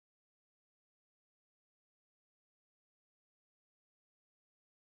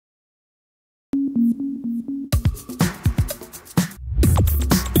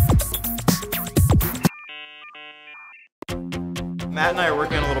Matt and I are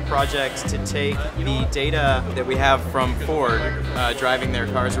working on a little project to take the data that we have from Ford driving their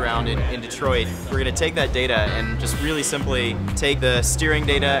cars around in Detroit. We're going to take that data and just really simply take the steering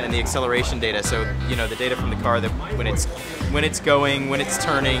data and the acceleration data. So, you know, the data from the car that when it's going, when it's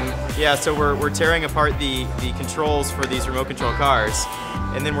turning. Yeah, so we're tearing apart the controls for these remote control cars,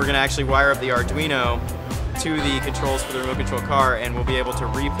 and then we're going to actually wire up the Arduino to the controls for the remote control car, and we'll be able to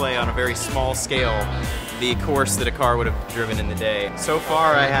replay on a very small scale the course that a car would have driven in the day. So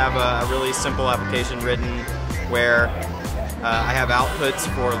far I have a really simple application written where I have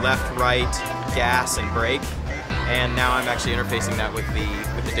outputs for left, right, gas, and brake, and now I'm actually interfacing that with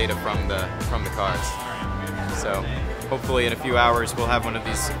the data from the cars. So hopefully in a few hours we'll have one of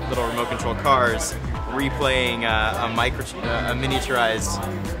these little remote control cars replaying a miniaturized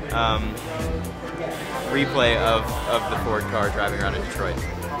replay of the Ford car driving around in Detroit.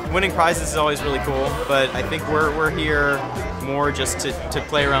 Winning prizes is always really cool, but I think we're here more just to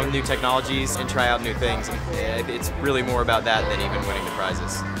play around with new technologies and try out new things. It's really more about that than even winning the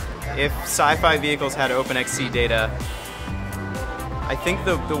prizes. If sci-fi vehicles had OpenXC data, I think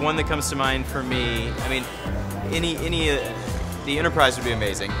the one that comes to mind for me, I mean, the Enterprise would be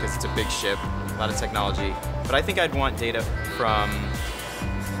amazing because it's a big ship, a lot of technology, but I think I'd want data from,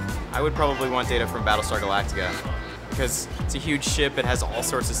 I would probably want data from Battlestar Galactica, because it's a huge ship, it has all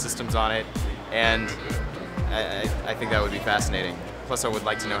sorts of systems on it, and I think that would be fascinating. Plus I would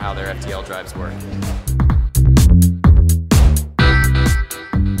like to know how their FTL drives work.